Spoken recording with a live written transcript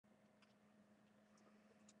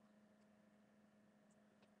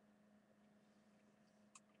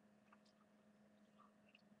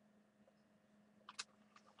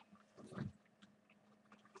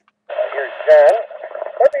John.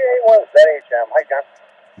 WA1ZHM. Hi, John.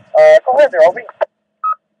 Go ahead there, Obi.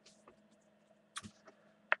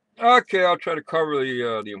 Okay, I'll try to cover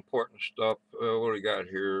the important stuff. What do we got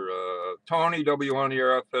here? Tony,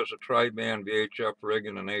 W1ERF has a tri-band VHF rig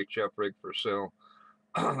and an HF rig for sale.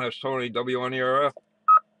 That's Tony, W1ERF.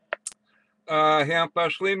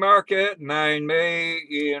 Hamfest Flea Market, 9 May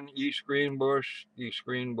in East Greenbush. East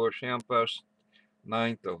Greenbush Hamfest,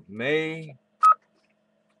 9th of May.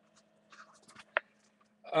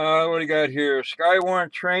 What do you got here?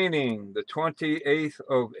 Skywarn Training, the 28th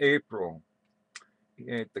of April.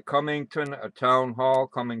 At the Cummington Town Hall,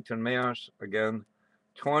 Cummington, Mass. Again,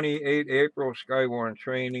 28 April, Skywarn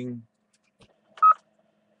Training.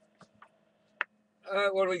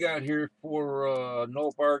 What do we got here for No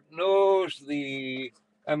Bark News? The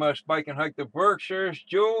MS Bike and Hike the Berkshires,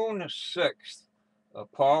 June 6th.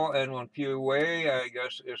 Paul, N1YCW, I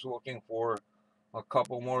guess, is looking for a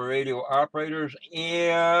couple more radio operators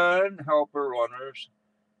and helper runners.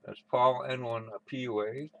 That's Paul,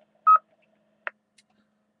 N1YCW.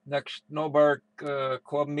 Next No Bark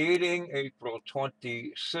Club meeting, April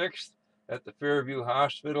 26th at the Fairview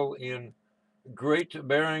Hospital in Great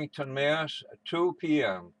Barrington, Mass. 2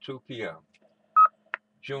 p.m. 2 p.m.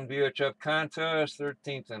 June VHF contest,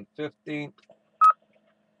 13th and 15th.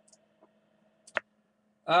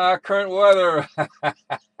 Current weather.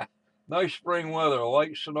 Nice spring weather.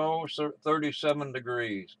 Light snow, 37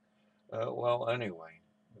 degrees. Well, anyway,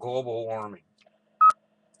 global warming.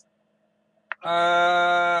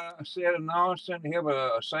 Sad announcement. You have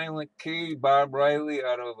a silent key, Bob Riley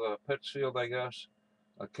out of Pittsfield, I guess.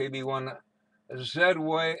 KB1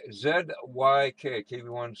 ZYK,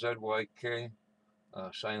 KB1 ZYK,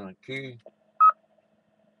 silent key.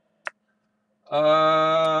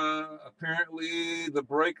 Apparently the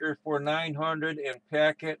breaker for 900 in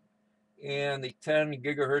packet and the 10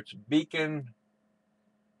 gigahertz beacon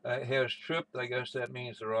has tripped. I guess that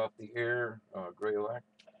means they're off the air. Greylock.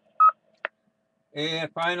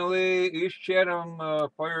 And finally, East Chatham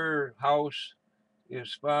Firehouse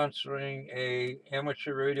is sponsoring a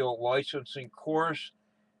amateur radio licensing course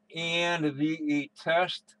and VE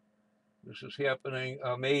test. This is happening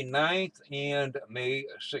May 9th and May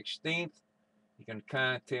 16th. You can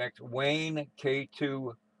contact Wayne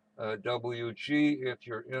K2WG if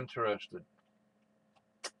you're interested.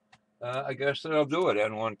 I guess that'll do it.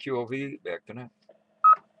 N1QOV, back to net.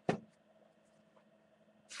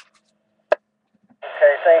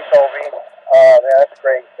 Okay, thanks, Obi. That's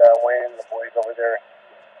great. Wayne and the boys over there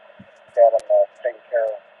got them taken care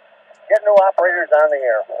of. Get new operators on the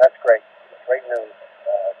air. That's great. Great news.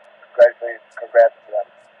 Congrats to them.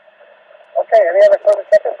 Okay, any other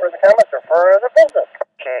further comments or further business?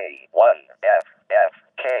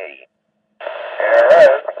 K1FFK. There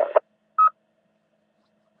is.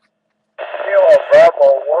 Kilo Bravo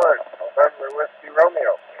 1, November Whiskey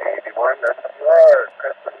Romeo, 81 SWR,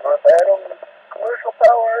 Kristen North Adams, Commercial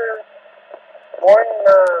Power, one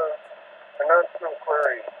announcement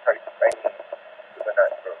query type thing to the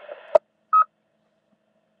net group.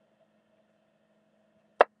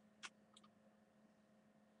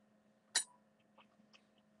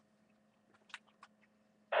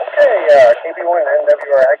 Okay, KB1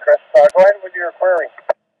 NWR, hi Chris, go ahead with your query.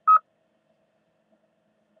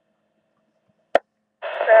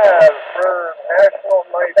 Yeah, for National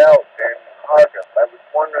Night Out in August, I was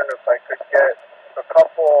wondering if I could get a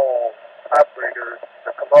couple operators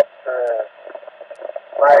to come up to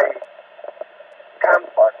my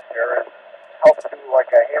complex here and help do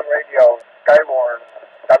like a ham radio Skywarn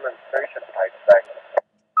demonstration type thing.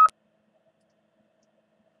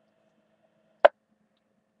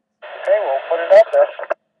 Okay, we'll put it out there.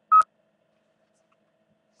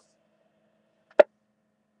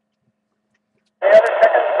 Any other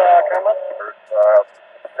seconds, comments?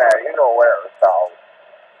 You know where it's out,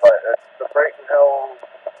 but it's the Brayton Hill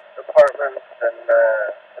Department, and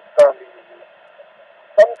it's going to be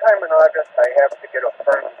sometime in August. I have to get a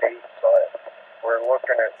firm date, but we're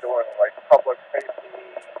looking at doing like public safety,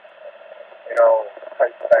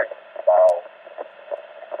 type thing. So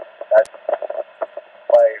that's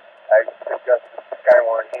why I suggested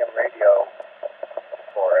Skywarn ham radio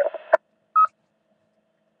for it.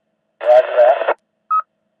 Roger that.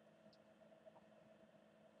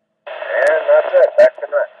 And that's it. Back to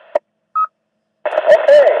net.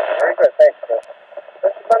 Okay, very good. Thanks, Chris.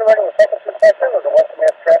 This has been a regular second session of the Western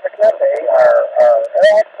Mass Traffic Net. They are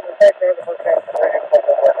Alex and the Tech of the First National Radio Club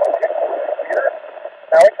of West Computer.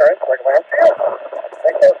 Now we turn to WMTN.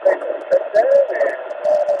 Thank those stations shipped in and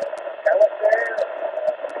comments there.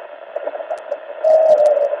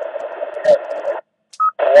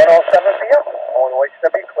 1:07 p.m.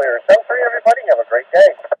 N1YCW clear. 7-3, everybody.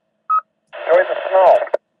 away the snow.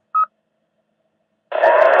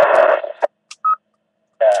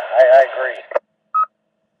 Yeah, I agree.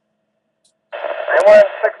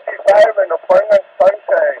 N165 and appointment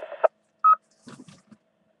sunshine.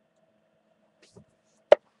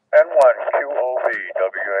 N1QOV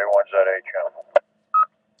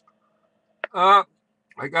WA1ZHM.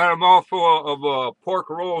 I got a mouthful of pork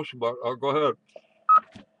rolls, but go ahead.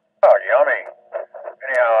 Oh, yummy.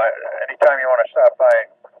 Anyhow, anytime you want to stop by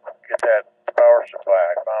and get that power supply,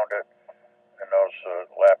 I found it in those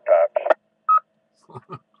laptops.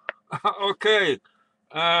 Okay.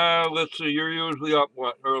 Let's see. You're usually up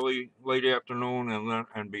what, early, late afternoon,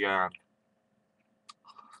 and beyond.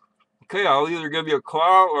 Okay, I'll either give you a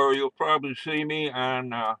call or you'll probably see me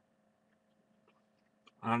on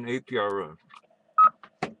APRS.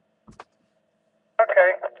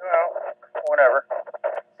 Okay, well, whenever.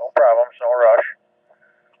 No problems, no rush.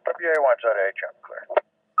 WA1ZHM clear.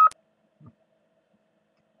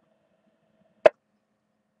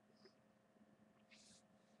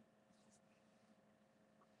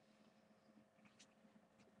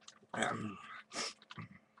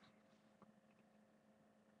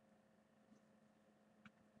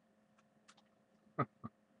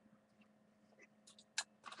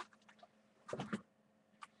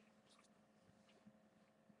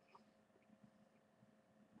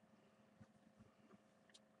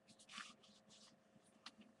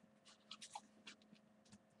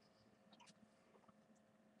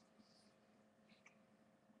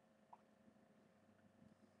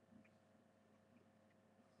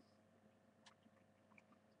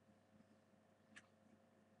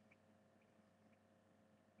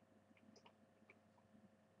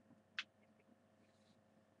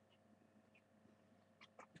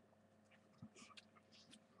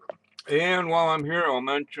 And while I'm here, I'll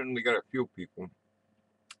mention we got a few people.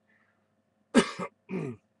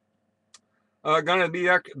 Gonna be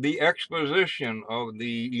the exposition of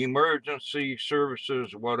the emergency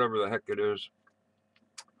services, whatever the heck it is,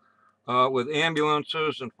 with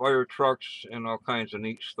ambulances and fire trucks and all kinds of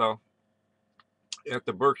neat stuff at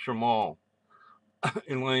the Berkshire Mall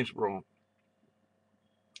in Lanesboro.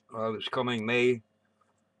 This coming May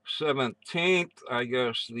 17th, I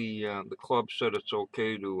guess the club said it's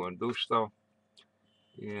okay to do stuff,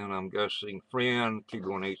 and I'm guessing Fran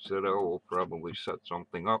T180 will probably set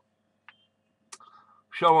something up,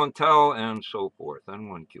 show and tell, and so forth.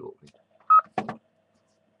 N1QOV.